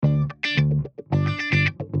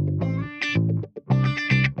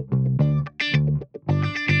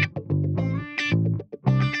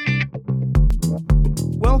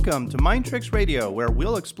Welcome to Mind Tricks Radio, where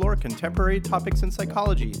we'll explore contemporary topics in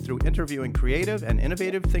psychology through interviewing creative and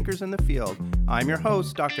innovative thinkers in the field. I'm your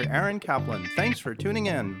host, Dr. Aaron Kaplan. Thanks for tuning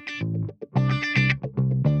in.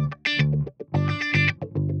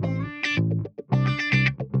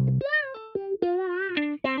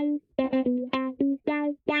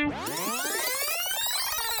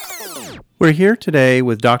 We're here today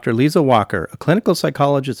with Dr. Lisa Walker, a clinical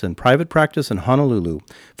psychologist in private practice in Honolulu.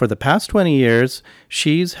 For the past 20 years,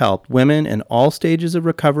 she's helped women in all stages of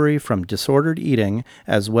recovery from disordered eating,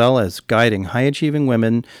 as well as guiding high-achieving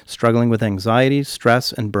women struggling with anxiety,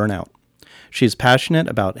 stress, and burnout. She's passionate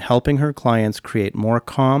about helping her clients create more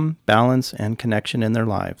calm, balance, and connection in their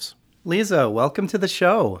lives. Lisa, welcome to the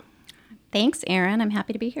show. Thanks, Aaron. I'm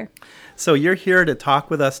happy to be here. So you're here to talk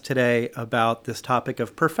with us today about this topic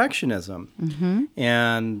of perfectionism,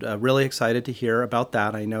 and really excited to hear about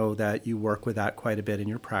that. I know that you work with that quite a bit in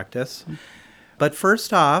your practice. But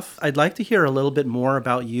first off, I'd like to hear a little bit more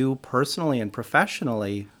about you personally and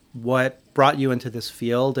professionally. What brought you into this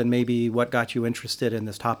field and maybe what got you interested in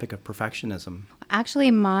this topic of perfectionism?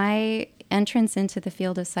 Actually, my entrance into the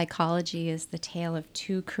field of psychology is the tale of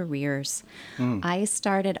two careers. I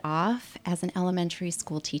started off as an elementary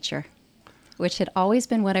school teacher, which had always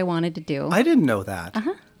been what I wanted to do. I didn't know that.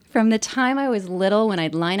 From the time I was little, when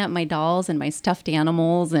I'd line up my dolls and my stuffed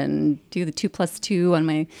animals and do the 2+2 on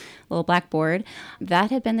my little blackboard,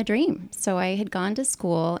 that had been the dream. So I had gone to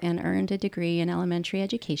school and earned a degree in elementary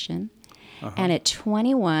education. And at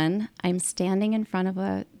 21, I'm standing in front of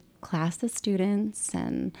a class of students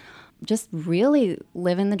and just really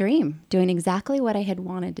living the dream, doing exactly what I had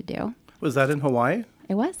wanted to do. Was that in Hawaii?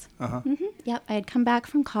 It was. Yep. I had come back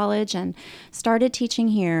from college and started teaching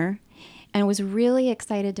here and was really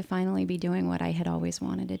excited to finally be doing what I had always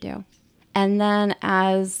wanted to do. And then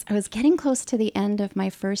as I was getting close to the end of my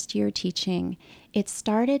first year teaching, it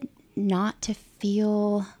started not to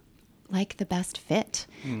feel like the best fit.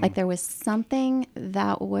 Like there was something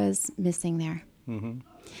that was missing there. And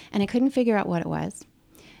I couldn't figure out what it was.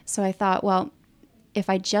 So I thought, well, if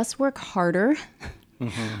I just work harder,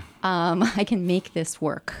 I can make this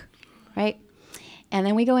work, right? And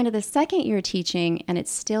then we go into the second year teaching, and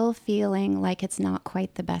it's still feeling like it's not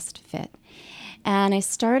quite the best fit. And I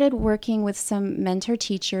started working with some mentor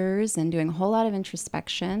teachers and doing a whole lot of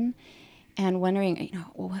introspection and wondering,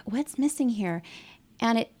 what's missing here?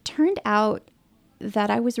 And it turned out that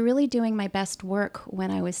I was really doing my best work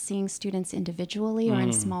when I was seeing students individually or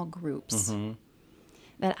in small groups.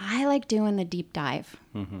 That I like doing the deep dive,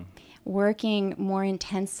 working more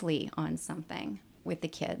intensely on something with the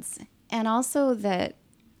kids. And also that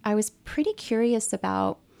I was pretty curious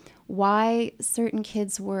about why certain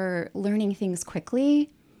kids were learning things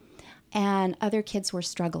quickly and other kids were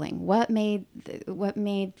struggling. What made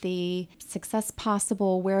the success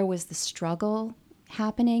possible? Where was the struggle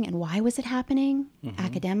happening and why was it happening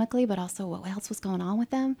academically, but also what else was going on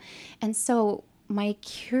with them? And so my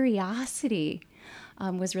curiosity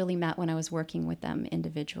was really met when I was working with them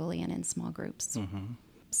individually and in small groups.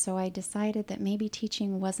 So I decided that maybe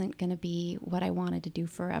teaching wasn't going to be what I wanted to do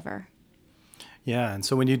forever. Yeah, and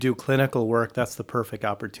so when you do clinical work, that's the perfect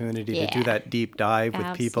opportunity to do that deep dive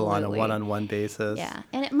with people on a one-on-one basis. Yeah,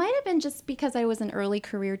 and it might have been just because I was an early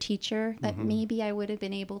career teacher that maybe I would have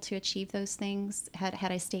been able to achieve those things had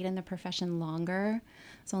I stayed in the profession longer.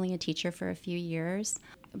 I was only a teacher for a few years.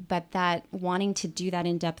 But that wanting to do that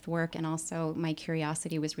in-depth work and also my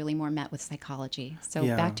curiosity was really more met with psychology. So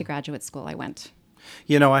back to graduate school I went.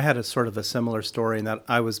 You know, I had a sort of a similar story in that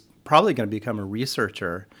I was probably going to become a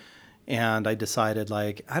researcher. And I decided,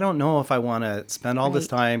 I don't know if I want to spend all this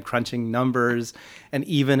time crunching numbers. And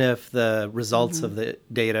even if the results of the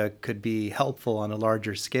data could be helpful on a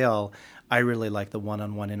larger scale, I really like the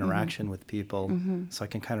one-on-one interaction with people. So I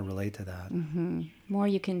can kind of relate to that. More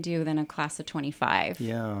you can do than a class of 25.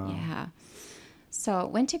 Yeah. So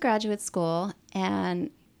went to graduate school, and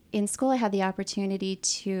in school I had the opportunity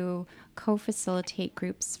to co-facilitate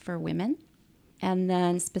groups for women, and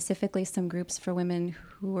then specifically some groups for women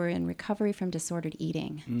who were in recovery from disordered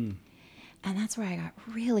eating. And that's where I got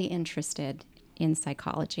really interested in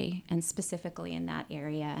psychology, and specifically in that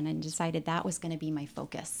area, and I decided that was going to be my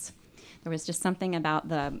focus. There was just something about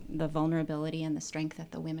the vulnerability and the strength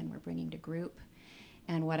that the women were bringing to group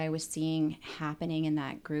and what I was seeing happening in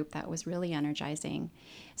that group that was really energizing.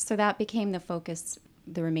 So that became the focus,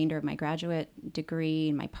 the remainder of my graduate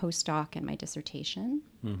degree, my postdoc, and my dissertation.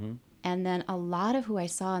 And then a lot of who I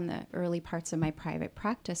saw in the early parts of my private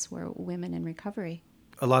practice were women in recovery.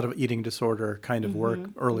 A lot of eating disorder kind of work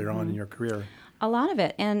earlier on in your career. A lot of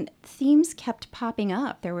it. And themes kept popping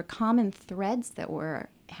up. There were common threads that were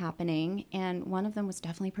happening, and one of them was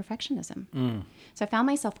definitely perfectionism. So I found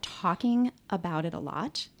myself talking about it a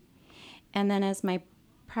lot. And then as my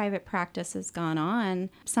private practice has gone on,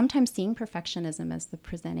 sometimes seeing perfectionism as the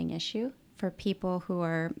presenting issue for people who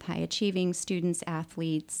are high achieving students,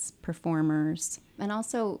 athletes, performers. And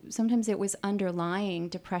also sometimes it was underlying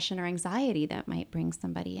depression or anxiety that might bring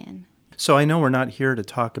somebody in. So I know we're not here to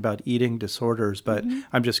talk about eating disorders, but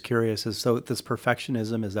I'm just curious, so this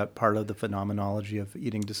perfectionism, is that part of the phenomenology of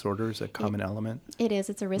eating disorders, a common element? It is.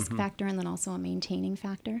 It's a risk factor and then also a maintaining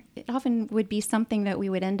factor. It often would be something that we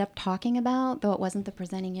would end up talking about, though it wasn't the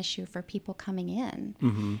presenting issue for people coming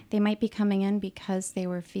in. They might be coming in because they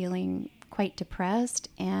were feeling quite depressed,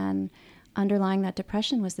 and underlying that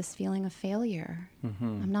depression was this feeling of failure.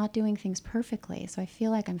 I'm not doing things perfectly, so I feel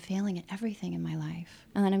like I'm failing at everything in my life.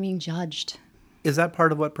 And then I'm being judged. Is that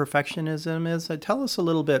part of what perfectionism is? Tell us a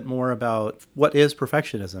little bit more about what is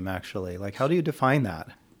perfectionism, actually. Like, how do you define that?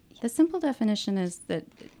 The simple definition is that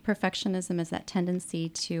perfectionism is that tendency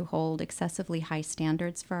to hold excessively high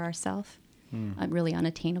standards for ourselves, really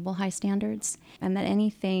unattainable high standards, and that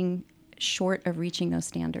anything short of reaching those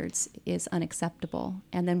standards is unacceptable.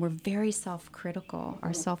 And then we're very self-critical.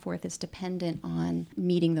 Our self-worth is dependent on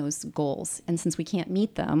meeting those goals. And since we can't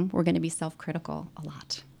meet them, we're going to be self-critical a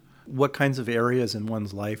lot. What kinds of areas in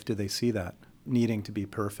one's life do they see that, needing to be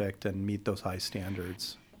perfect and meet those high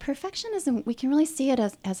standards? Perfectionism, we can really see it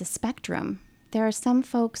as a spectrum. There are some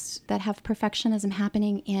folks that have perfectionism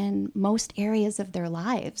happening in most areas of their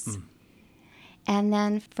lives. And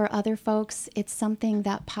then for other folks, it's something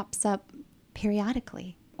that pops up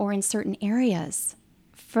periodically or in certain areas.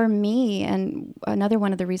 For me, and another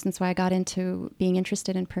one of the reasons why I got into being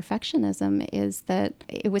interested in perfectionism is that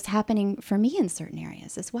it was happening for me in certain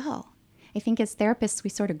areas as well. I think as therapists, we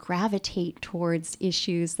sort of gravitate towards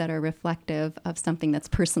issues that are reflective of something that's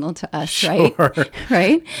personal to us, Sure.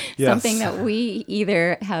 right? Yes. Something that we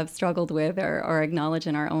either have struggled with or acknowledge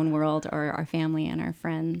in our own world or our family and our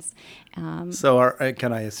friends. So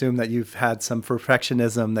can I assume that you've had some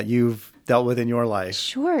perfectionism that you've dealt with in your life?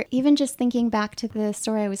 Sure. Even just thinking back to the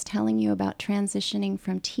story I was telling you about transitioning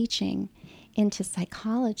from teaching into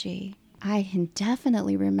psychology, I can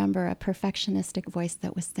definitely remember a perfectionistic voice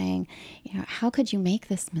that was saying, how could you make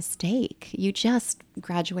this mistake? You just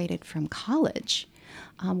graduated from college.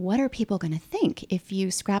 What are people going to think if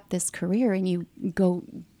you scrap this career and you go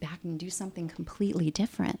back and do something completely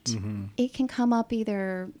different? It can come up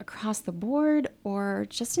either across the board or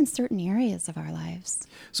just in certain areas of our lives.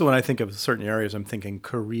 So when I think of certain areas, I'm thinking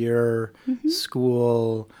career,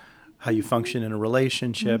 school, how you function in a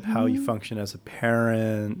relationship, how you function as a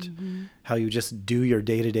parent, how you just do your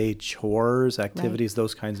day-to-day chores, activities,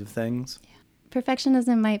 those kinds of things.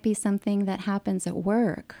 Perfectionism might be something that happens at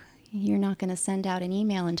work. You're not going to send out an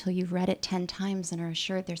email until you've read it 10 times and are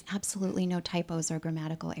assured there's absolutely no typos or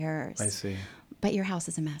grammatical errors. I see. But your house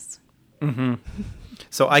is a mess.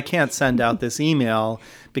 So I can't send out this email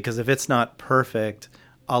because if it's not perfect,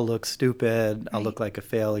 I'll look stupid. I'll look like a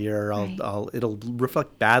failure. It'll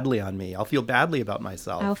reflect badly on me. I'll feel badly about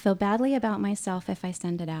myself. I'll feel badly about myself if I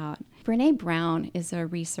send it out. Brene Brown is a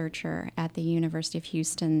researcher at the University of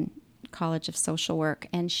Houston College of Social Work,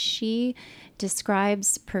 and she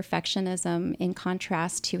describes perfectionism in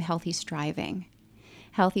contrast to healthy striving.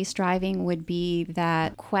 Healthy striving would be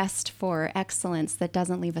that quest for excellence that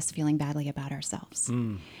doesn't leave us feeling badly about ourselves.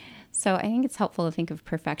 So I think it's helpful to think of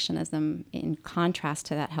perfectionism in contrast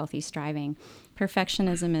to that healthy striving.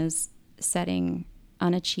 Perfectionism is setting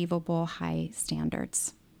unachievable high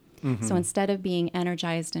standards. So instead of being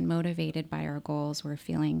energized and motivated by our goals, we're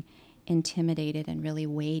feeling intimidated and really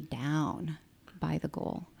weighed down by the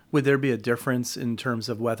goal. Would there be a difference in terms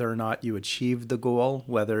of whether or not you achieved the goal,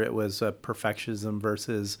 whether it was a perfectionism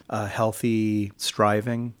versus a healthy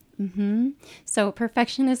striving? So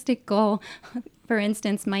perfectionistic goal, for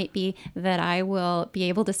instance, might be that I will be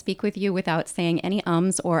able to speak with you without saying any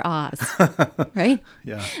ums or ahs, right?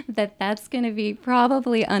 Yeah. That's going to be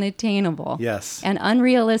probably unattainable. Yes. And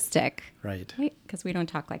unrealistic. Right. Because we don't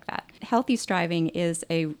talk like that. Healthy striving is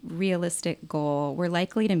a realistic goal. We're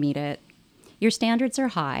likely to meet it. Your standards are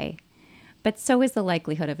high, but so is the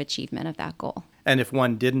likelihood of achievement of that goal. And if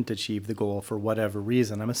one didn't achieve the goal for whatever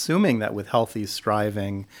reason, I'm assuming that with healthy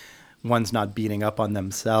striving, one's not beating up on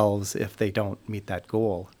themselves if they don't meet that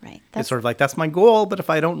goal. Right. It's sort of like, that's my goal, but if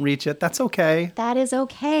I don't reach it, that's okay. That is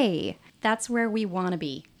okay. That's where we want to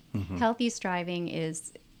be. Healthy striving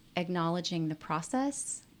is acknowledging the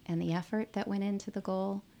process and the effort that went into the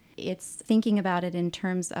goal. It's thinking about it in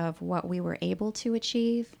terms of what we were able to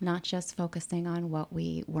achieve, not just focusing on what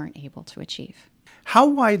we weren't able to achieve. How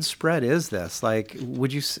widespread is this? Like,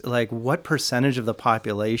 what percentage of the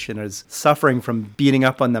population is suffering from beating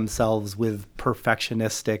up on themselves with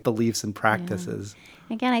perfectionistic beliefs and practices?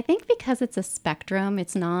 Again, I think because it's a spectrum,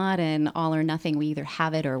 it's not an all or nothing. We either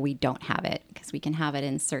have it or we don't have it, because we can have it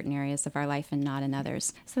in certain areas of our life and not in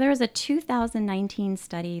others. So there was a 2019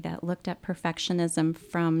 study that looked at perfectionism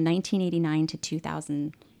from 1989 to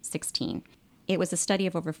 2016. It was a study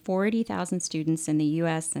of over 40,000 students in the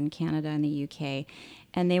US and Canada and the UK,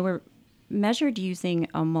 and they were measured using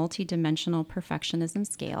a multidimensional perfectionism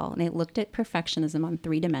scale. And it looked at perfectionism on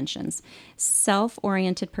 3 dimensions.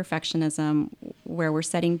 Self-oriented perfectionism, where we're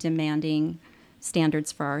setting demanding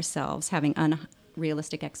standards for ourselves, having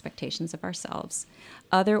unrealistic expectations of ourselves.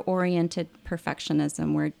 Other-oriented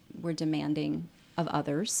perfectionism, where we're demanding of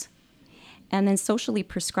others. And then socially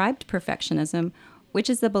prescribed perfectionism, which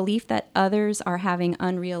is the belief that others are having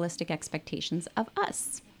unrealistic expectations of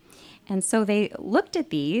us. And so they looked at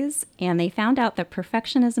these and they found out that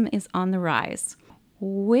perfectionism is on the rise.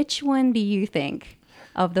 Which one do you think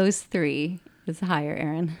of those 3 is higher,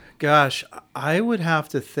 Aaron? Gosh, I would have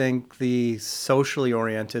to think the socially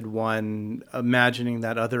oriented one, imagining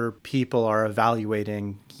that other people are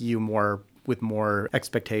evaluating you with more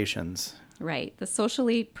expectations. Right. The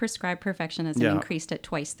socially prescribed perfectionism increased at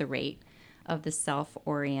twice the rate of the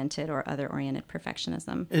self-oriented or other-oriented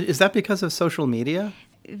perfectionism. Is that because of social media?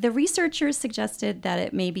 The researchers suggested that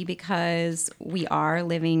it may be because we are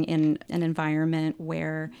living in an environment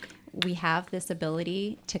where we have this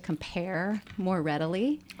ability to compare more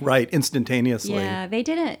readily. Right, instantaneously. Yeah, they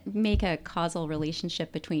didn't make a causal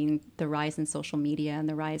relationship between the rise in social media and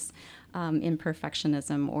the rise in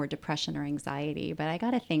perfectionism or depression or anxiety. But I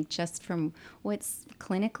got to think, just from what's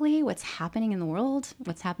happening in the world,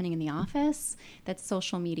 what's happening in the office, that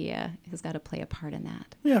social media has got to play a part in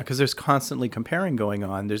that. Yeah, because there's constantly comparing going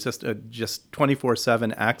on. There's just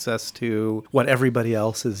 24/7 access to what everybody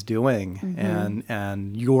else is doing,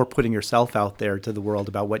 and you're putting yourself out there to the world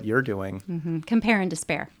about what you're doing. Compare and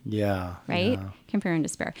despair. Yeah. Right? Yeah. Compare and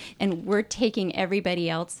despair. And we're taking everybody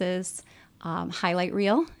else's highlight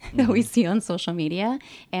reel that we see on social media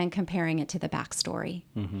and comparing it to the backstory.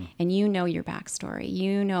 And you know your backstory.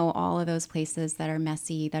 You know all of those places that are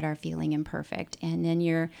messy, that are feeling imperfect. And then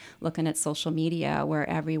you're looking at social media where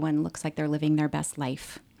everyone looks like they're living their best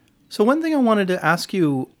life. So one thing I wanted to ask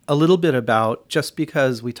you a little bit about, just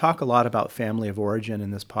because we talk a lot about family of origin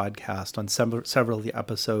in this podcast, on several of the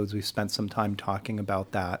episodes, we've spent some time talking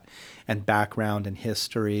about that and background and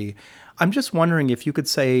history. I'm just wondering if you could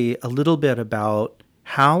say a little bit about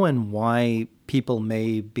how and why people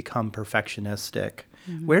may become perfectionistic.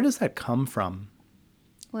 Where does that come from?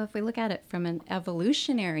 Well, if we look at it from an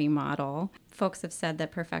evolutionary model, folks have said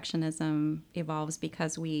that perfectionism evolves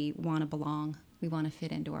because we want to belong. We want to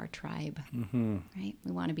fit into our tribe, right?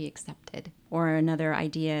 We want to be accepted. Or another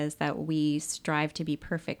idea is that we strive to be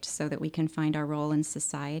perfect so that we can find our role in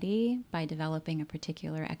society by developing a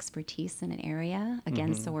particular expertise in an area.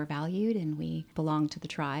 Again, so we're valued and we belong to the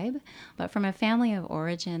tribe. But from a family of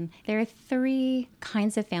origin, there are 3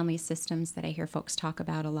 kinds of family systems that I hear folks talk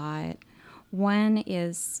about a lot. One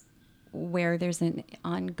is where there's an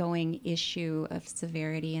ongoing issue of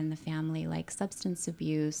severity in the family, like substance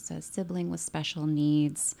abuse, a sibling with special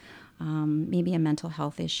needs, maybe a mental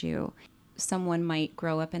health issue. Someone might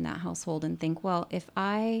grow up in that household and think, well, if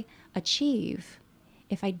I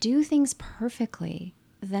do things perfectly,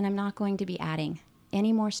 then I'm not going to be adding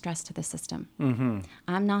any more stress to the system.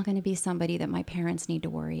 I'm not going to be somebody that my parents need to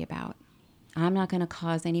worry about. I'm not going to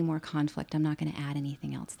cause any more conflict. I'm not going to add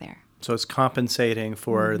anything else there. So it's compensating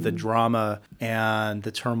for the drama and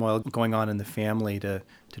the turmoil going on in the family to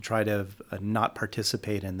try to not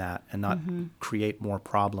participate in that and not create more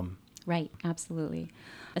problem. Right, absolutely.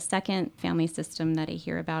 A second family system that I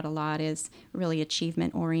hear about a lot is really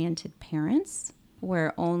achievement-oriented parents,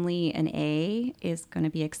 where only an A is going to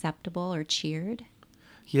be acceptable or cheered.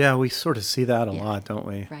 Yeah, we sort of see that a lot, don't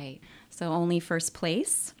we? Right. So only first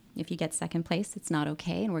place. If you get second place, it's not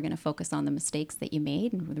okay, and we're going to focus on the mistakes that you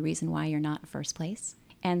made and the reason why you're not in first place.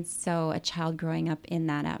 And so a child growing up in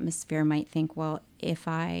that atmosphere might think, well, if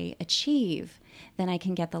I achieve, then I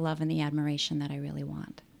can get the love and the admiration that I really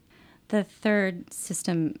want. The third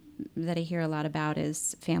system that I hear a lot about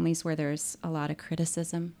is families where there's a lot of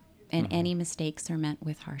criticism, and any mistakes are met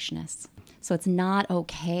with harshness. So it's not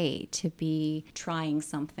okay to be trying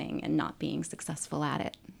something and not being successful at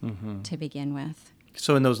it to begin with.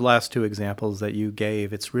 So in those last 2 examples that you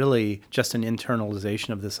gave, it's really just an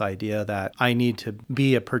internalization of this idea that I need to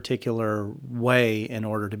be a particular way in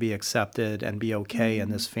order to be accepted and be okay in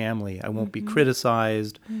this family. I won't be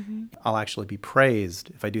criticized. I'll actually be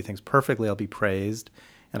praised. If I do things perfectly, I'll be praised.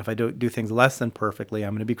 And if I do things less than perfectly,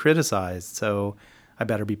 I'm going to be criticized. So I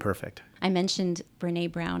better be perfect. I mentioned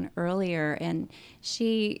Brene Brown earlier, and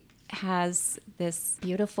she has this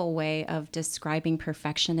beautiful way of describing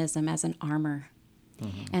perfectionism as an armor.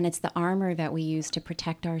 And it's the armor that we use to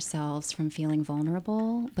protect ourselves from feeling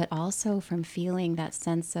vulnerable, but also from feeling that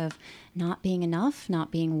sense of not being enough, not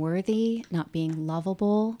being worthy, not being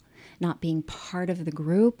lovable, not being part of the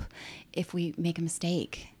group if we make a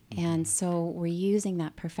mistake. And so we're using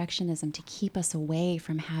that perfectionism to keep us away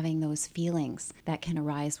from having those feelings that can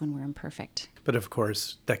arise when we're imperfect. But of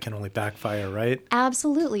course, that can only backfire, right?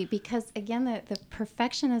 Absolutely, because again, the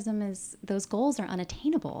perfectionism is those goals are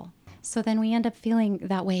unattainable. So then we end up feeling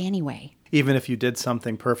that way anyway. Even if you did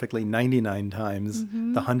something perfectly 99 times,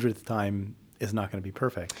 the 100th time is not going to be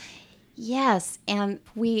perfect. Yes, and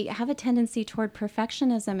we have a tendency toward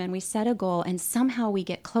perfectionism, and we set a goal and somehow we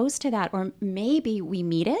get close to that, or maybe we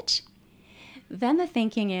meet it. Then the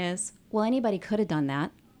thinking is, well, anybody could have done that.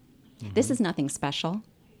 This is nothing special.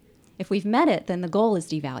 If we've met it, then the goal is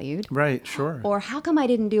devalued. Right, sure. Or how come I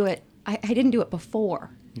didn't do it? I didn't do it before.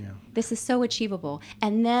 Yeah. This is so achievable.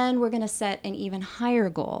 And then we're going to set an even higher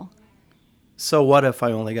goal. So what if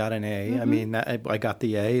I only got an A? I mean, I got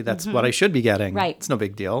the A. That's what I should be getting. Right. It's no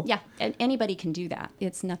big deal. Yeah, and anybody can do that.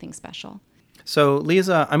 It's nothing special. So,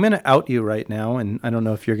 Lisa, I'm going to out you right now, and I don't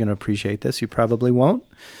know if you're going to appreciate this. You probably won't.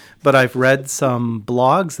 But I've read some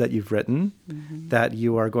blogs that you've written that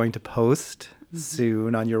you are going to post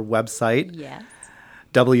soon on your website, Yes.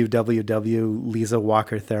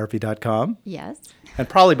 www.lisawalkertherapy.com. Yes. And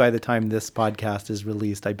probably by the time this podcast is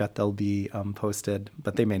released, I bet they'll be posted,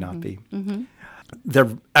 but they may not be. They're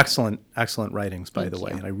excellent, excellent writings, by the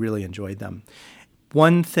way, and I really enjoyed them.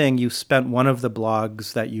 One thing, you spent one of the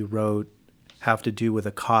blogs that you wrote have to do with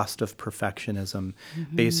the cost of perfectionism.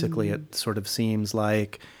 Basically, it sort of seems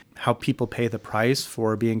like how people pay the price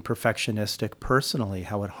for being perfectionistic personally,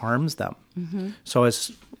 how it harms them. So I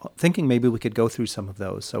was thinking maybe we could go through some of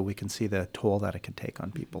those so we can see the toll that it can take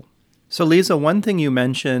on people. So Lisa, one thing you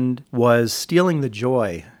mentioned was stealing the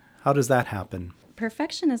joy. How does that happen?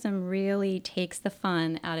 Perfectionism really takes the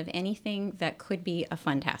fun out of anything that could be a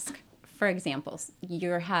fun task. For example,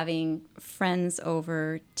 you're having friends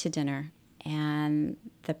over to dinner, and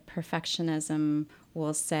the perfectionism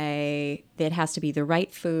will say it has to be the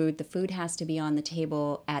right food. The food has to be on the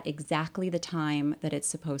table at exactly the time that it's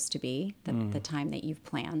supposed to be, the time that you've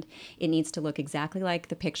planned. It needs to look exactly like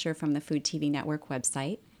the picture from the Food TV Network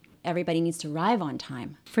website. Everybody needs to arrive on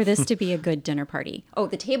time for this to be a good dinner party. Oh,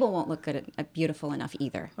 the table won't look good, beautiful enough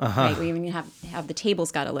either. Right? We even have the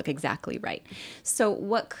table's got to look exactly right. So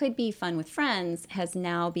what could be fun with friends has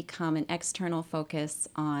now become an external focus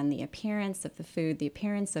on the appearance of the food, the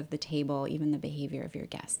appearance of the table, even the behavior of your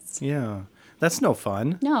guests. Yeah, that's no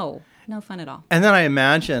fun. No fun at all. And then I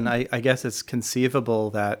imagine, I guess it's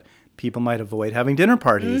conceivable that people might avoid having dinner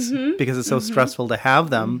parties because it's so stressful to have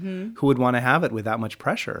them. Who would want to have it with that much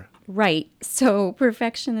pressure? Right. So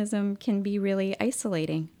perfectionism can be really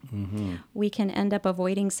isolating. We can end up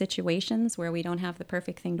avoiding situations where we don't have the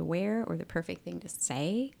perfect thing to wear or the perfect thing to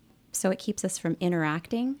say. So it keeps us from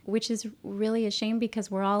interacting, which is really a shame because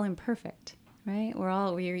we're all imperfect, right?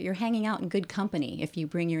 You're hanging out in good company if you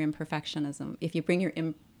bring your imperfectionism, if you bring your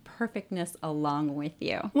imperfectness along with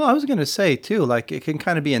you. Well, I was going to say, too, like, it can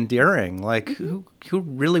kind of be endearing. Like, who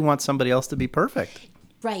really wants somebody else to be perfect?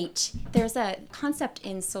 Right. There's a concept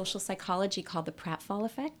in social psychology called the pratfall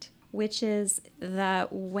effect, which is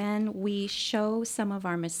that when we show some of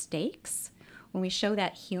our mistakes, when we show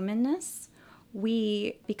that humanness,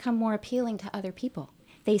 we become more appealing to other people.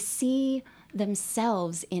 They see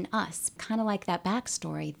themselves in us, kind of like that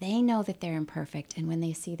backstory. They know that they're imperfect, and when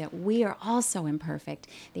they see that we are also imperfect,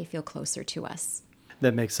 they feel closer to us.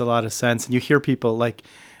 That makes a lot of sense. And you hear people like,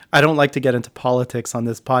 I don't like to get into politics on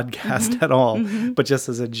this podcast at all, but just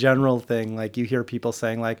as a general thing, like you hear people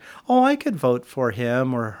saying like, oh, I could vote for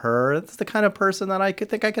him or her. It's the kind of person that I could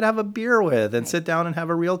think I could have a beer with and sit down and have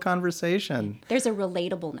a real conversation. There's a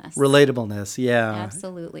relatableness. Relatableness, yeah.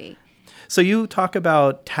 Absolutely. So you talk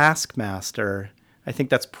about taskmaster. I think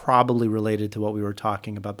that's probably related to what we were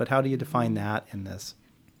talking about, but how do you define that in this?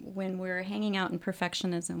 When we're hanging out in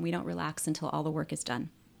perfectionism, we don't relax until all the work is done.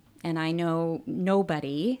 And I know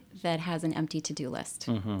nobody that has an empty to-do list.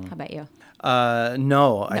 How about you?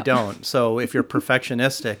 No, I don't. So if you're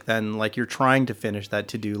perfectionistic, then like you're trying to finish that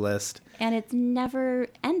to-do list. And it's never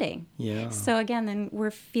ending. Yeah. So again, then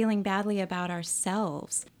we're feeling badly about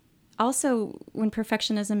ourselves. Also, when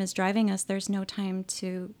perfectionism is driving us, there's no time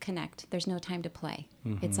to connect. There's no time to play.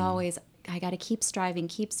 It's always I got to keep striving,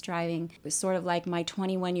 keep striving. It was sort of like my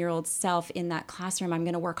 21-year-old self in that classroom. I'm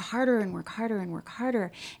going to work harder and work harder and work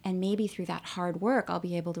harder. And maybe through that hard work, I'll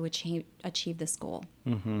be able to achieve this goal.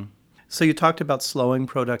 So you talked about slowing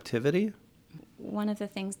productivity. One of the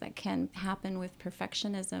things that can happen with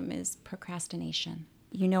perfectionism is procrastination.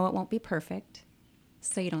 You know it won't be perfect,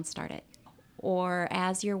 so you don't start it. Or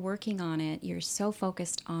as you're working on it, you're so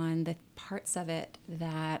focused on the parts of it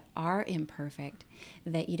that are imperfect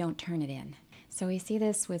that you don't turn it in. So we see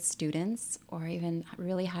this with students or even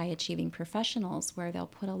really high-achieving professionals where they'll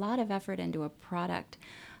put a lot of effort into a product,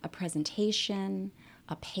 a presentation,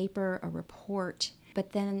 a paper, a report,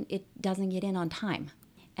 but then it doesn't get in on time.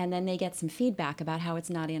 And then they get some feedback about how it's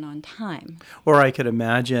not in on time. Or I could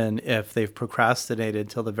imagine if they've procrastinated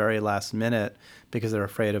till the very last minute because they're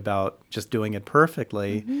afraid about just doing it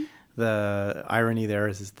perfectly. The irony there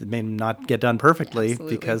is it may not get done perfectly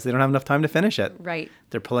because they don't have enough time to finish it. Right.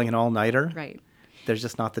 They're pulling an all-nighter. Right. There's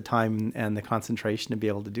just not the time and the concentration to be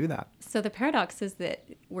able to do that. So the paradox is that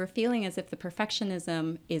we're feeling as if the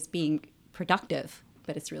perfectionism is being productive,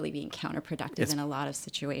 but it's really being counterproductive in a lot of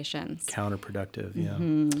situations. Counterproductive, yeah.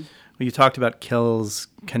 Well, you talked about kills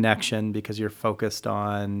connection because you're focused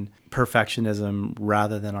on perfectionism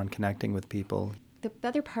rather than on connecting with people. The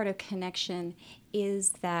other part of connection is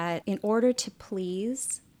that in order to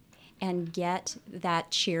please and get that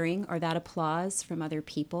cheering or that applause from other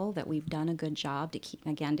people that we've done a good job to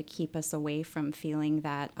keep us away from feeling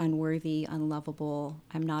that unworthy, unlovable,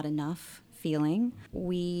 I'm not enough feeling,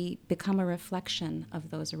 we become a reflection of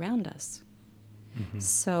those around us.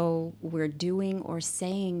 So we're doing or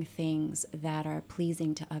saying things that are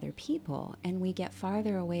pleasing to other people, and we get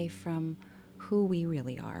farther away from who we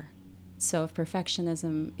really are. So if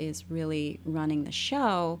perfectionism is really running the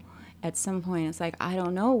show, at some point it's like, I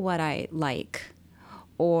don't know what I like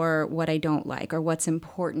or what I don't like or what's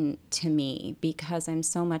important to me because I'm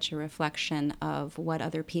so much a reflection of what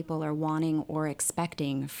other people are wanting or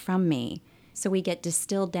expecting from me. So we get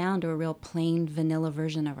distilled down to a real plain vanilla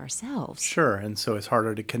version of ourselves. Sure, and so it's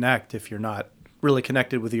harder to connect if you're not really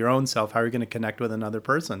connected with your own self. How are you going to connect with another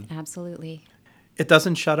person? Absolutely. It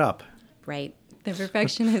doesn't shut up. Right. The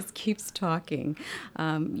perfectionist keeps talking.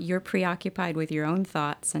 You're preoccupied with your own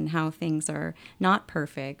thoughts and how things are not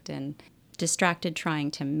perfect and distracted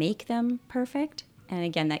trying to make them perfect. And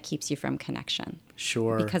again, that keeps you from connection.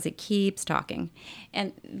 Sure. Because it keeps talking.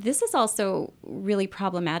 And this is also really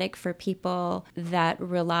problematic for people that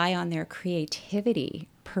rely on their creativity.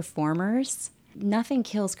 Performers, nothing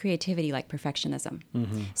kills creativity like perfectionism.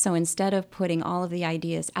 So instead of putting all of the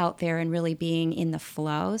ideas out there and really being in the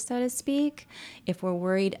flow, so to speak, if we're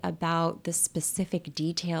worried about the specific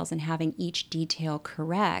details and having each detail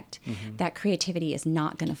correct, that creativity is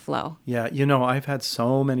not going to flow. Yeah, you know, I've had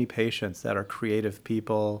so many patients that are creative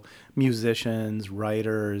people, musicians,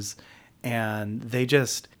 writers, and they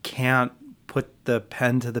just can't put the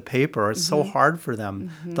pen to the paper. It's so hard for them.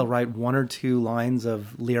 They'll write one or two lines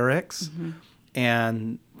of lyrics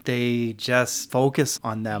and they just focus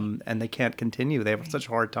on them and they can't continue. They have such a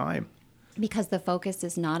hard time. Because the focus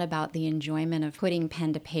is not about the enjoyment of putting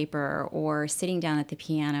pen to paper or sitting down at the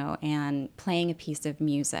piano and playing a piece of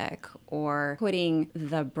music or putting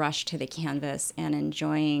the brush to the canvas and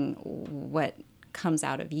enjoying what comes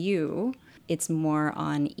out of you. It's more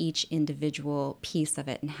on each individual piece of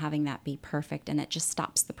it and having that be perfect, and it just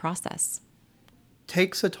stops the process.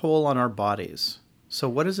 Takes a toll on our bodies. So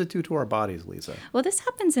what does it do to our bodies, Lisa? Well, this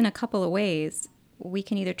happens in a couple of ways. We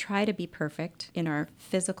can either try to be perfect in our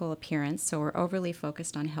physical appearance, so we're overly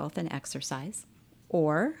focused on health and exercise,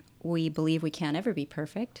 or we believe we can't ever be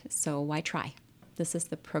perfect, so why try? This is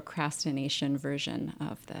the procrastination version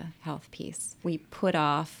of the health piece. We put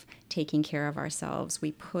off taking care of ourselves.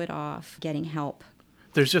 We put off getting help.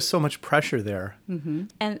 There's just so much pressure there.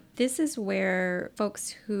 And this is where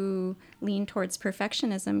folks who lean towards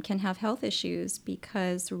perfectionism can have health issues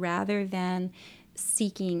because rather than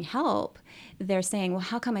seeking help, they're saying, well,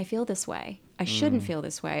 how come I feel this way? I shouldn't feel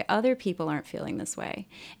this way. Other people aren't feeling this way.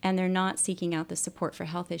 And they're not seeking out the support for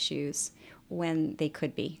health issues when they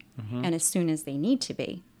could be and as soon as they need to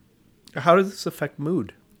be. How does this affect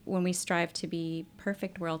mood? When we strive to be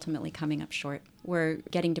perfect, we're ultimately coming up short. We're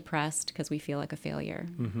getting depressed because we feel like a failure,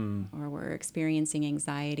 or we're experiencing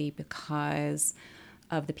anxiety because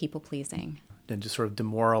of the people pleasing. And just sort of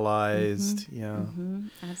demoralized.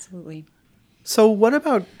 Absolutely. So what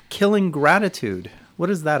about killing gratitude? What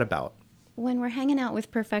is that about? When we're hanging out with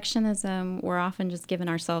perfectionism, we're often just giving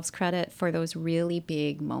ourselves credit for those really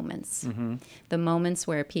big moments. The moments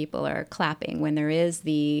where people are clapping, when there is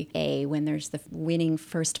the A, when there's the winning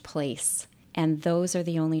first place And those are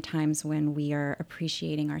the only times when we are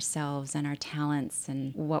appreciating ourselves and our talents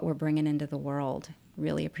and what we're bringing into the world,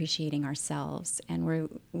 really appreciating ourselves. And we're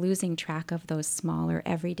losing track of those smaller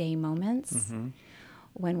everyday moments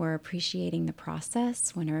when we're appreciating the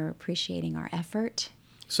process, when we're appreciating our effort.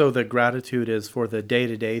 So the gratitude is for the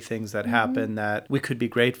day-to-day things that happen that we could be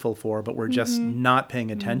grateful for, but we're just not paying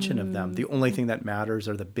attention of them. The only thing that matters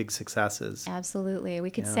are the big successes. Absolutely. We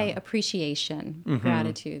could say appreciation,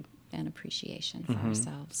 gratitude, and appreciation for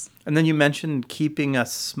ourselves. And then you mentioned keeping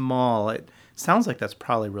us small. It sounds like that's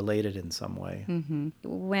probably related in some way.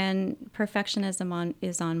 When perfectionism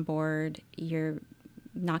is on board, you're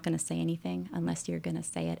not going to say anything unless you're going to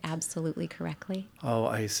say it absolutely correctly. Oh,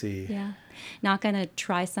 I see. Yeah. Not going to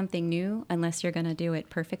try something new unless you're going to do it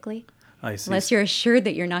perfectly. I see. Unless you're assured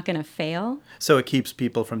that you're not going to fail. So it keeps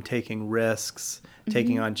people from taking risks,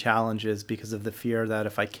 taking on challenges because of the fear that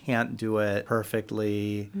if I can't do it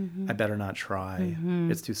perfectly, I better not try.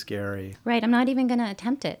 It's too scary. Right. I'm not even going to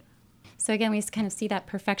attempt it. So again, we kind of see that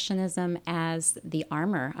perfectionism as the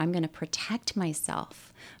armor. I'm going to protect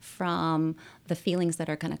myself from the feelings that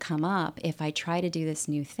are going to come up if I try to do this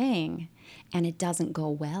new thing and it doesn't go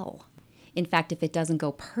well. In fact, if it doesn't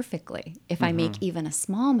go perfectly, if I make even a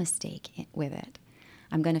small mistake with it,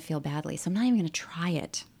 I'm going to feel badly. So I'm not even going to try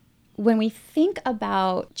it. When we think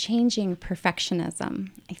about changing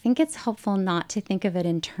perfectionism, I think it's helpful not to think of it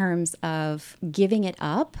in terms of giving it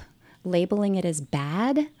up, labeling it as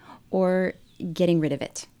bad, or getting rid of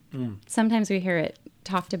it. Sometimes we hear it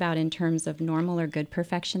talked about in terms of normal or good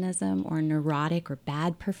perfectionism or neurotic or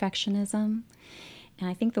bad perfectionism. And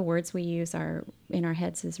I think the words we use are in our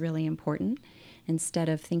heads is really important. Instead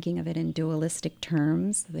of thinking of it in dualistic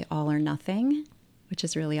terms, the all or nothing, which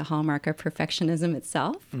is really a hallmark of perfectionism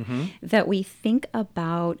itself, that we think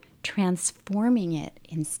about transforming it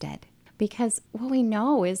instead. Because what we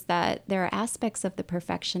know is that there are aspects of the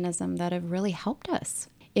perfectionism that have really helped us.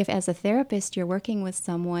 If as a therapist you're working with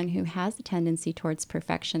someone who has a tendency towards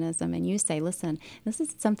perfectionism and you say, listen, this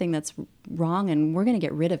is something that's wrong and we're going to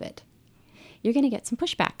get rid of it, you're going to get some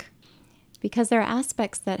pushback because there are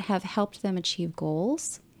aspects that have helped them achieve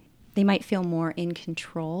goals. They might feel more in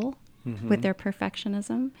control with their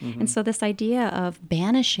perfectionism. And so this idea of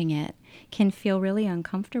banishing it can feel really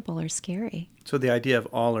uncomfortable or scary. So the idea of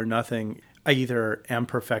all or nothing, I either am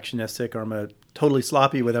perfectionistic or I'm totally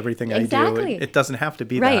sloppy with everything I do. It doesn't have to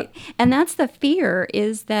be that. Right. And that's the fear,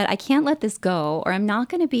 is that I can't let this go or I'm not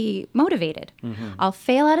going to be motivated. I'll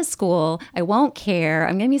fail out of school. I won't care.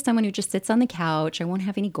 I'm going to be someone who just sits on the couch. I won't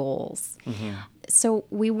have any goals. So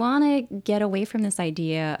we want to get away from this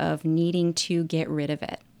idea of needing to get rid of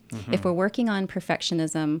it. If we're working on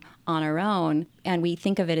perfectionism on our own and we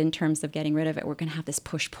think of it in terms of getting rid of it, we're going to have this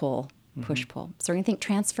push-pull. So we're going to think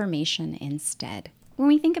transformation instead. When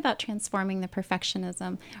we think about transforming the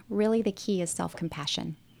perfectionism, really the key is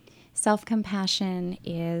self-compassion. Self-compassion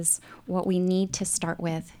is what we need to start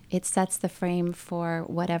with. It sets the frame for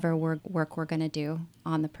whatever work we're going to do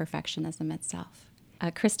on the perfectionism itself.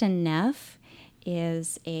 Kristen Neff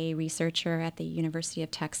is a researcher at the University of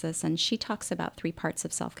Texas, and she talks about 3 parts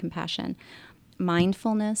of self-compassion: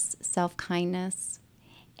 mindfulness, self-kindness,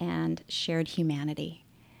 and shared humanity.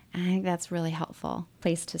 I think that's really helpful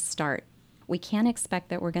place to start. We can't expect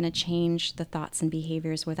that we're going to change the thoughts and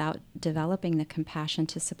behaviors without developing the compassion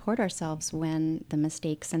to support ourselves when the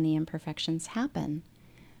mistakes and the imperfections happen,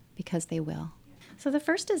 because they will. So the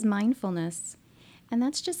first is mindfulness, and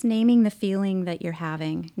that's just naming the feeling that you're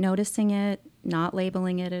having, noticing it, not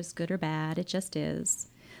labeling it as good or bad. It just is.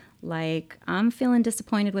 Like, I'm feeling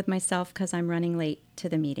disappointed with myself because I'm running late to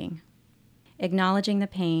the meeting. Acknowledging the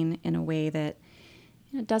pain in a way that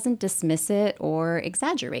doesn't dismiss it or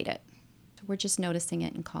exaggerate it. We're just noticing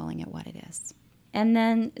it and calling it what it is. And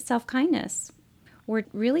then self-kindness. We're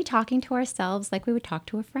really talking to ourselves like we would talk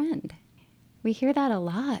to a friend. We hear that a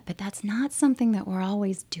lot, but that's not something that we're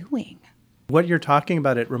always doing. What you're talking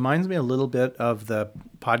about, it reminds me a little bit of the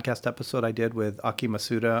podcast episode I did with Aki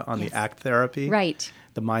Masuda on the ACT therapy. Right.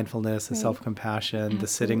 The mindfulness, the self-compassion, the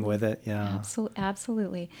sitting with it. Yeah.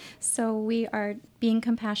 Absolutely. So we are being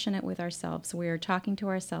compassionate with ourselves. We're talking to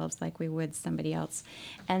ourselves like we would somebody else.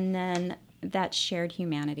 And then that shared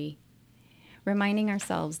humanity. Reminding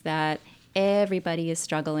ourselves that everybody is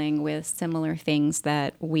struggling with similar things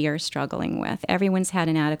that we are struggling with. Everyone's had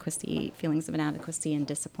feelings of inadequacy and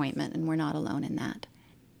disappointment, and we're not alone in that.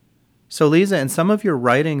 So Lisa, in some of your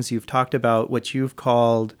writings, you've talked about what you've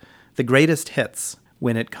called the greatest hits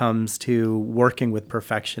when it comes to working with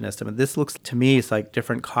perfectionism. And this looks to me, it's like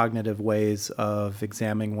different cognitive ways of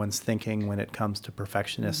examining one's thinking when it comes to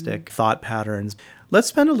perfectionistic thought patterns. Let's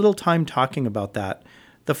spend a little time talking about that.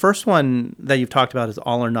 The first one that you've talked about is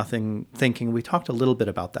all or nothing thinking. We talked a little bit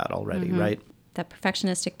about that already, right? The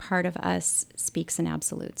perfectionistic part of us speaks in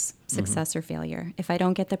absolutes, success or failure. If I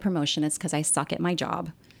don't get the promotion, it's because I suck at my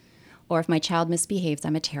job. Or if my child misbehaves,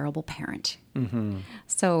 I'm a terrible parent.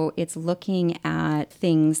 So it's looking at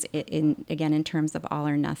things in terms of all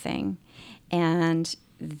or nothing. And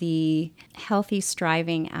the healthy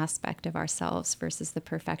striving aspect of ourselves versus the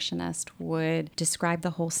perfectionist would describe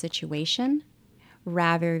the whole situation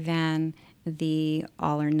rather than the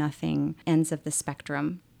all or nothing ends of the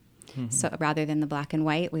spectrum. So rather than the black and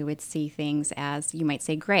white, we would see things as, you might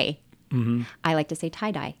say, gray. I like to say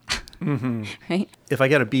tie-dye. Right? If I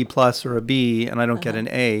get a B plus or a B and I don't get an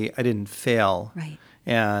A, I didn't fail. Right.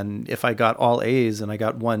 And if I got all A's and I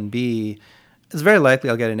got one B, it's very likely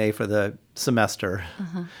I'll get an A for the semester.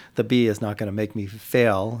 The B is not going to make me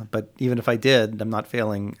fail. But even if I did, I'm not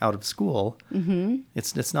failing out of school.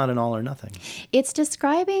 It's not an all or nothing. It's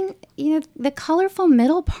describing, the colorful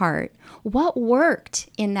middle part. What worked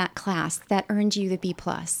in that class that earned you the B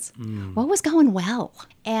plus? What was going well?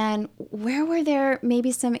 And where were there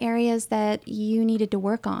maybe some areas that you needed to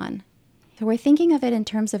work on? So we're thinking of it in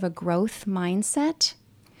terms of a growth mindset,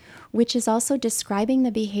 which is also describing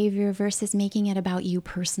the behavior versus making it about you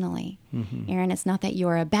personally. Aaron, it's not that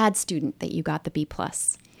you're a bad student that you got the B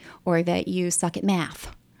plus or that you suck at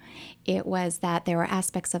math. It was that there were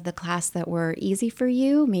aspects of the class that were easy for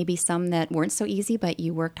you, maybe some that weren't so easy, but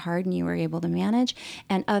you worked hard and you were able to manage,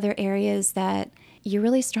 and other areas that you're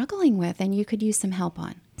really struggling with and you could use some help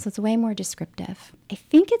on. So it's way more descriptive. I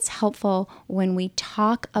think it's helpful when we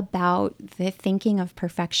talk about the thinking of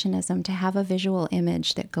perfectionism to have a visual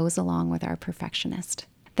image that goes along with our perfectionist.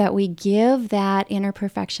 That we give that inner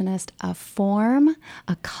perfectionist a form,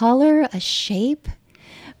 a color, a shape,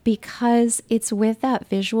 because it's with that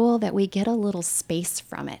visual that we get a little space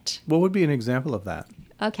from it. What would be an example of that?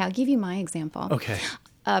 Okay, I'll give you my example. Okay.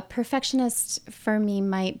 A perfectionist for me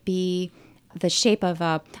might be the shape of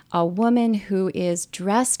a woman who is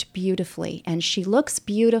dressed beautifully, and she looks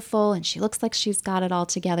beautiful and she looks like she's got it all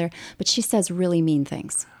together, but she says really mean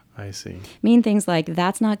things. I see. Mean things like,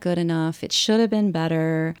 that's not good enough, it should have been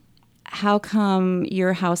better. How come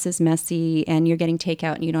your house is messy and you're getting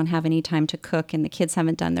takeout and you don't have any time to cook and the kids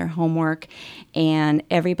haven't done their homework and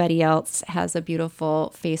everybody else has a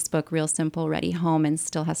beautiful Facebook Real Simple ready home and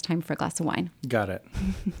still has time for a glass of wine? Got it.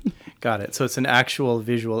 Got it. So it's an actual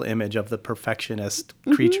visual image of the perfectionist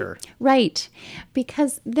creature. Right.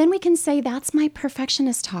 Because then we can say, that's my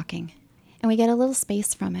perfectionist talking. And we get a little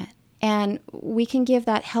space from it. And we can give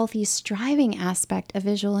that healthy striving aspect a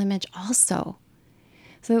visual image also.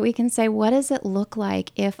 So that we can say, what does it look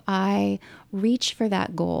like if I reach for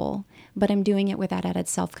that goal, but I'm doing it with that added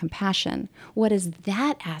self-compassion? What does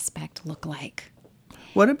that aspect look like?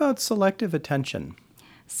 What about selective attention?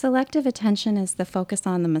 Selective attention is the focus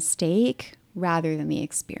on the mistake rather than the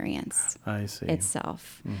experience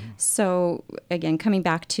itself. So again, coming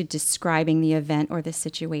back to describing the event or the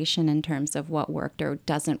situation in terms of what worked or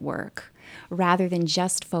doesn't work, rather than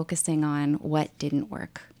just focusing on what didn't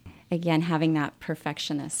work. Again, having that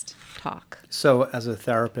perfectionist talk. So as a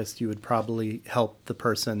therapist, you would probably help the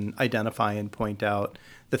person identify and point out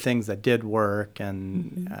the things that did work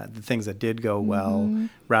and the things that did go well,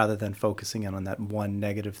 rather than focusing in on that one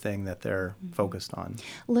negative thing that they're focused on.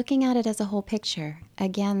 Looking at it as a whole picture.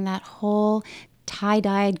 Again, that whole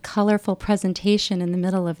tie-dyed, colorful presentation in the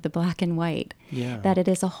middle of the black and white. Yeah. That it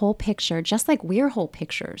is a whole picture, just like we're whole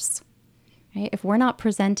pictures. Right? If we're not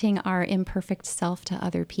presenting our imperfect self to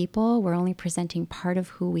other people, we're only presenting part of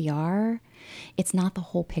who we are. It's not the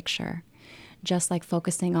whole picture. Just like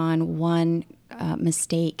focusing on one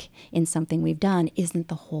mistake in something we've done isn't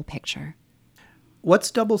the whole picture.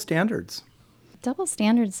 What's double standards? Double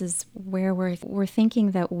standards is where we're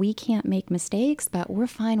thinking that we can't make mistakes, but we're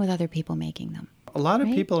fine with other people making them. A lot of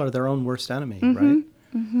Right? people are their own worst enemy, right?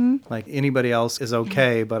 Like anybody else is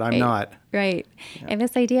okay, but I'm not. Right. And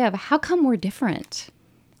this idea of how come we're different?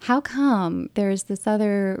 How come there's this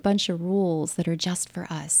other bunch of rules that are just for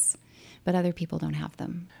us, but other people don't have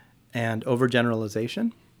them? And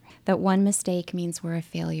overgeneralization? That one mistake means we're a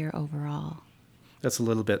failure overall. That's a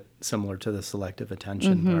little bit similar to the selective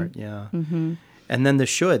attention part, yeah. And then the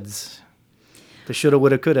shoulds. The shoulda,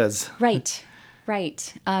 woulda, couldas. Right.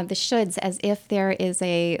 Right. The shoulds, as if there is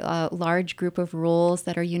a large group of rules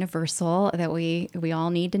that are universal that we all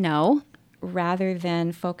need to know, rather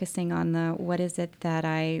than focusing on the what is it that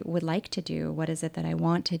I would like to do? What is it that I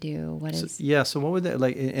want to do? So what would that,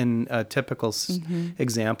 like in a typical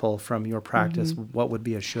example from your practice, what would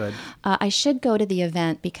be a should? I should go to the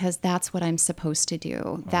event because that's what I'm supposed to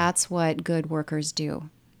do. That's what good workers do.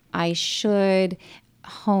 I should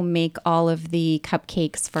home make all of the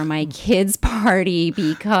cupcakes for my kids' party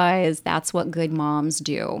because that's what good moms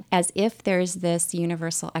do. As if there's this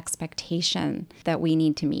universal expectation that we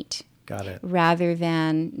need to meet. Got it. Rather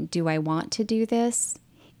than, do I want to do this?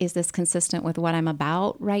 Is this consistent with what I'm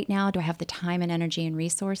about right now? Do I have the time and energy and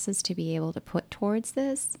resources to be able to put towards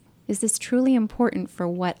this? Is this truly important for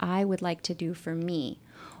what I would like to do for me?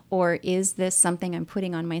 Or is this something I'm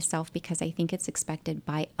putting on myself because I think it's expected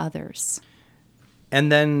by others?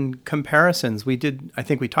 And then comparisons. I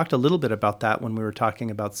think we talked a little bit about that when we were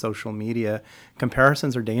talking about social media.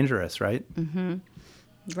 Comparisons are dangerous, right? Mm-hmm.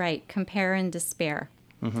 Right. Compare and despair.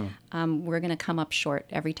 Mm-hmm. We're going to come up short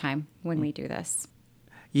every time when we do this.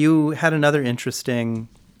 You had another interesting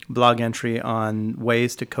blog entry on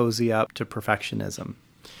ways to cozy up to perfectionism.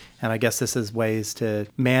 And I guess this is ways to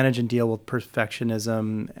manage and deal with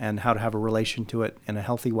perfectionism and how to have a relation to it in a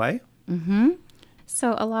healthy way. Mm-hmm.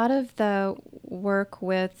 So a lot of the work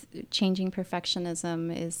with changing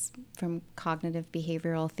perfectionism is from cognitive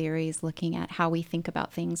behavioral theories, looking at how we think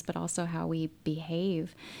about things, but also how we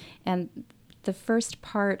behave. And the first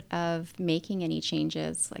part of making any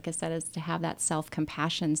changes, like I said, is to have that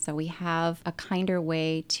self-compassion. So we have a kinder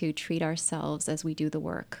way to treat ourselves as we do the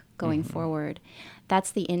work going forward.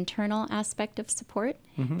 That's the internal aspect of support,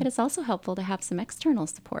 but it's also helpful to have some external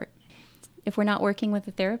support. If we're not working with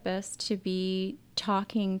a therapist, to be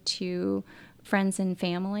talking to friends and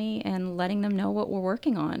family and letting them know what we're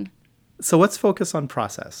working on. So let's focus on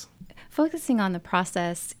process. Focusing on the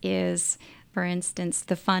process is, for instance,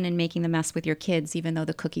 the fun in making the mess with your kids, even though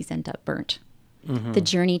the cookies end up burnt. The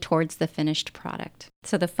journey towards the finished product.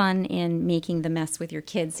 So the fun in making the mess with your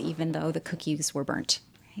kids, even though the cookies were burnt.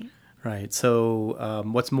 Right. So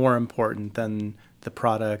what's more important than the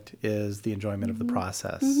product is the enjoyment of the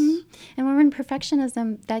process. And when we're in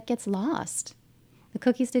perfectionism, that gets lost. The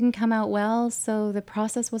cookies didn't come out well, so the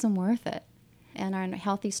process wasn't worth it. And our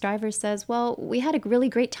healthy striver says, well, we had a really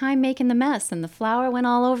great time making the mess, and the flour went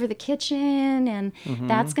all over the kitchen, and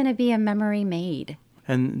that's going to be a memory made.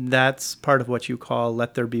 And that's part of what you call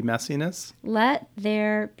let there be messiness? Let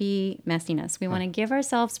there be messiness. We want to give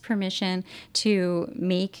ourselves permission to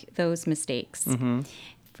make those mistakes.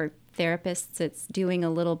 For therapists, it's doing a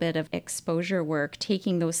little bit of exposure work,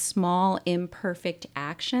 taking those small, imperfect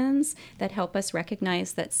actions that help us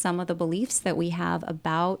recognize that some of the beliefs that we have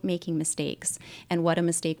about making mistakes and what a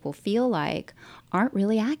mistake will feel like aren't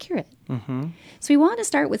really accurate. So we want to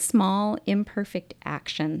start with small, imperfect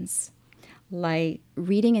actions, like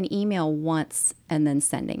reading an email once and then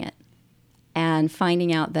sending it and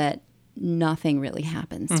finding out that nothing really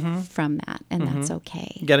happens from that, and that's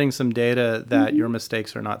okay. Getting some data that your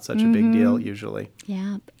mistakes are not such a big deal usually.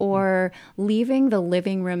 Yeah. Or leaving the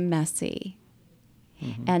living room messy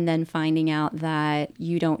and then finding out that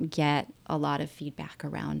you don't get a lot of feedback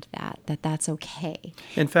around that's okay.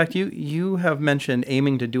 In fact, you have mentioned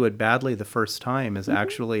aiming to do it badly the first time is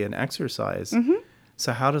actually an exercise.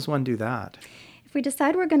 So how does one do that? If we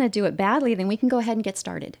decide we're going to do it badly, then we can go ahead and get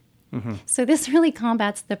started. So this really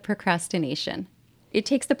combats the procrastination. It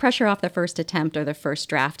takes the pressure off the first attempt or the first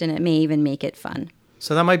draft, and it may even make it fun.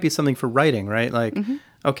 So that might be something for writing, right? Like,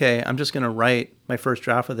 okay, I'm just going to write my first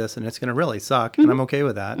draft of this, and it's going to really suck, and I'm okay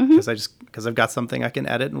with that because I've got something I can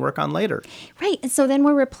edit and work on later. Right. And so then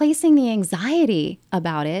we're replacing the anxiety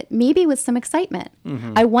about it, maybe with some excitement.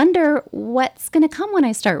 I wonder what's going to come when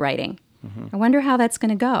I start writing. I wonder how that's going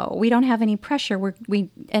to go. We don't have any pressure.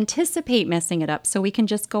 We anticipate messing it up, so we can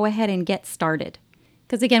just go ahead and get started.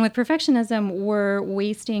 Because again, with perfectionism, we're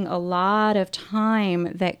wasting a lot of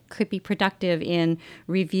time that could be productive in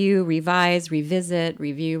review, revise, revisit,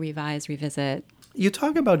 review, revise, revisit. You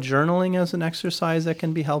talk about journaling as an exercise that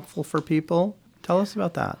can be helpful for people. Tell us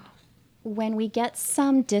about that. When we get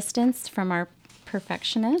some distance from our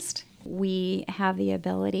perfectionist, we have the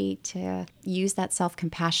ability to use that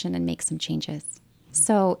self-compassion and make some changes.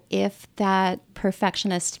 So if that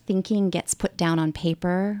perfectionist thinking gets put down on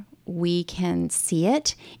paper, we can see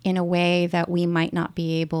it in a way that we might not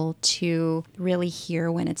be able to really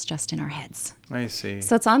hear when it's just in our heads. I see.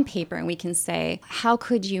 So it's on paper, and we can say, how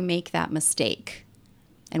could you make that mistake?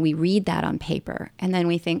 And we read that on paper, and then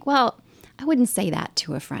we think, well, I wouldn't say that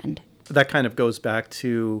to a friend. That kind of goes back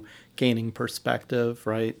to gaining perspective,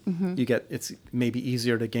 right? It's maybe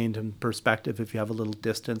easier to gain some perspective if you have a little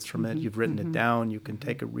distance from it. You've written it down. You can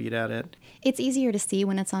take a read at it. It's easier to see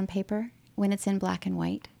when it's on paper, when it's in black and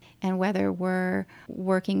white. And whether we're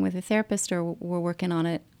working with a therapist or we're working on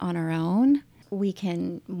it on our own, we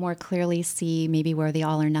can more clearly see maybe where the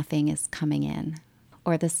all or nothing is coming in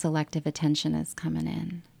or the selective attention is coming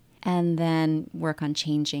in, and then work on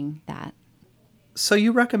changing that. So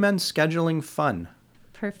you recommend scheduling fun.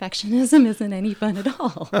 Perfectionism isn't any fun at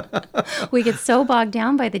all. We get so bogged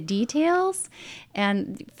down by the details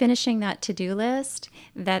and finishing that to-do list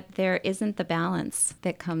that there isn't the balance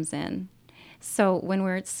that comes in. So when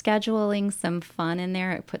we're scheduling some fun in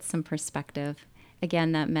there, it puts some perspective.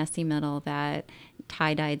 Again, that messy middle, that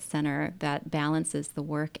tie-dyed center, that balances the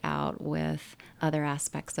work out with other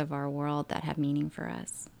aspects of our world that have meaning for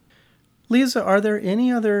us. Lisa, are there any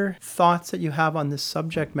other thoughts that you have on this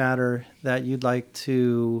subject matter that you'd like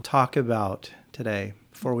to talk about today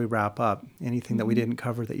before we wrap up? Anything that we didn't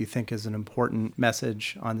cover that you think is an important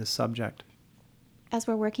message on this subject? As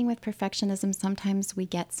we're working with perfectionism, sometimes we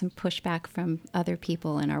get some pushback from other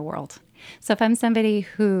people in our world. So if I'm somebody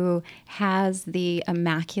who has the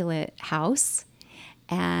immaculate house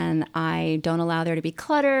and I don't allow there to be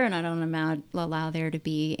clutter and I don't allow there to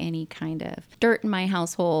be any kind of dirt in my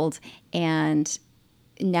household, and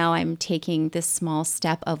now I'm taking this small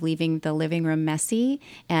step of leaving the living room messy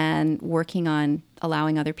and working on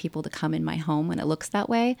allowing other people to come in my home when it looks that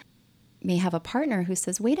way, may have a partner who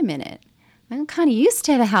says, wait a minute, I'm kind of used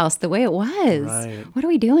to the house the way it was. Right. What are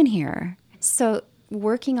we doing here? So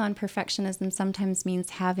working on perfectionism sometimes means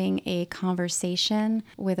having a conversation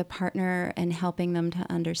with a partner and helping them to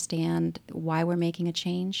understand why we're making a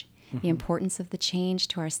change, the importance of the change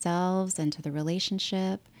to ourselves and to the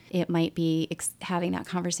relationship. It might be having that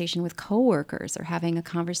conversation with coworkers or having a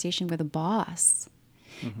conversation with a boss.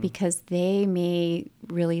 Because they may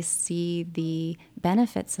really see the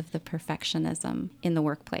benefits of the perfectionism in the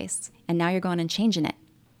workplace. And now you're going and changing it.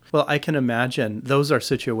 Well, I can imagine those are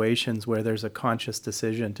situations where there's a conscious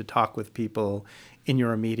decision to talk with people in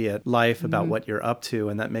your immediate life about what you're up to,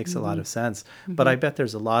 and that makes a lot of sense. But I bet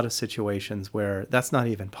there's a lot of situations where that's not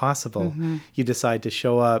even possible. You decide to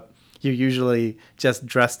show up. You're usually just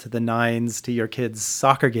dressed to the nines to your kid's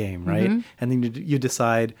soccer game, right? And then you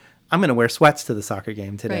decide, I'm going to wear sweats to the soccer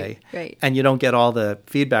game today. Right. And you don't get all the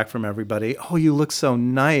feedback from everybody. Oh, you look so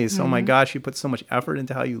nice. Oh my gosh, you put so much effort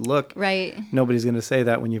into how you look. Right. Nobody's going to say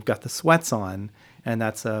that when you've got the sweats on. And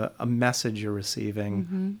that's a message you're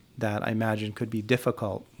receiving that I imagine could be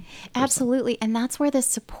difficult. Absolutely. And that's where the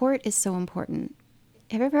support is so important.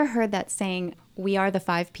 Have you ever heard that saying, we are the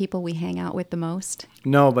 5 people we hang out with the most?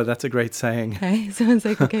 No, but that's a great saying. Okay, so it's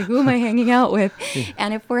like, okay, who am I hanging out with?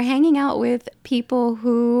 And if we're hanging out with people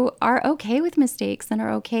who are okay with mistakes and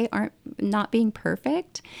aren't not being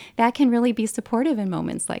perfect, that can really be supportive in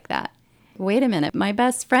moments like that. Wait a minute, my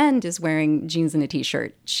best friend is wearing jeans and a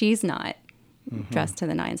t-shirt. She's not dressed to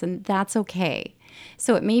the nines, and that's okay.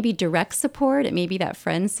 So it may be direct support. It may be that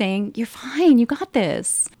friend saying, you're fine, you got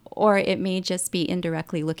this. Or it may just be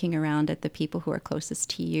indirectly looking around at the people who are closest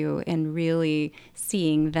to you and really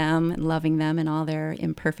seeing them and loving them in all their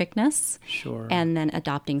imperfectness. Sure. And then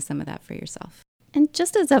adopting some of that for yourself. And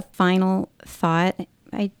just as a final thought,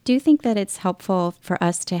 I do think that it's helpful for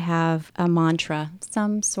us to have a mantra,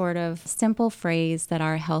 some sort of simple phrase that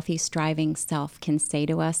our healthy, striving self can say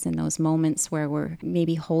to us in those moments where we're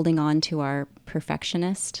maybe holding on to our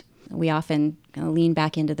perfectionist. We often lean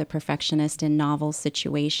back into the perfectionist in novel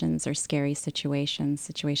situations or scary situations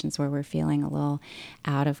where we're feeling a little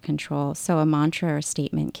out of control. So a mantra or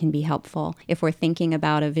statement can be helpful. If we're thinking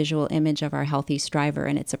about a visual image of our healthy striver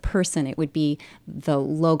and it's a person, it would be the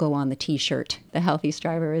logo on the t-shirt the healthy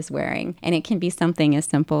striver is wearing. And it can be something as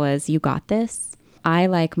simple as, you got this. I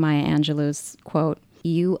like Maya Angelou's quote,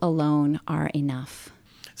 you alone are enough.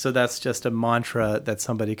 So that's just a mantra that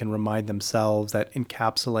somebody can remind themselves that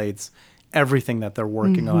encapsulates everything that they're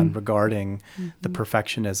working on regarding the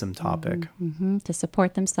perfectionism topic. To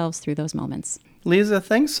support themselves through those moments. Lisa,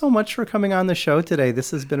 thanks so much for coming on the show today. This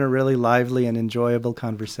has been a really lively and enjoyable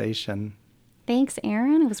conversation. Thanks,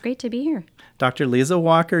 Aaron. It was great to be here. Dr. Lisa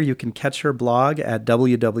Walker, you can catch her blog at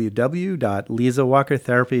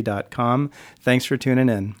www.lisawalkertherapy.com. Thanks for tuning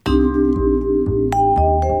in.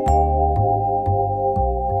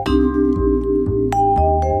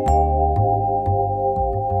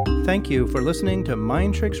 Thank you for listening to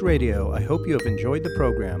Mind Tricks Radio. I hope you have enjoyed the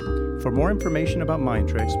program. For more information about Mind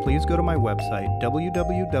Tricks, please go to my website,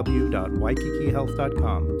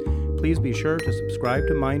 www.waikikihealth.com. Please be sure to subscribe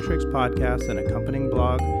to Mind Tricks podcast and accompanying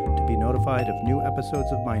blog to be notified of new episodes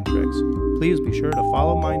of Mind Tricks. Please be sure to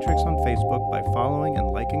follow Mind Tricks on Facebook by following and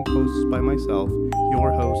liking posts by myself,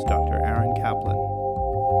 your host, Dr. Aaron Kaplan.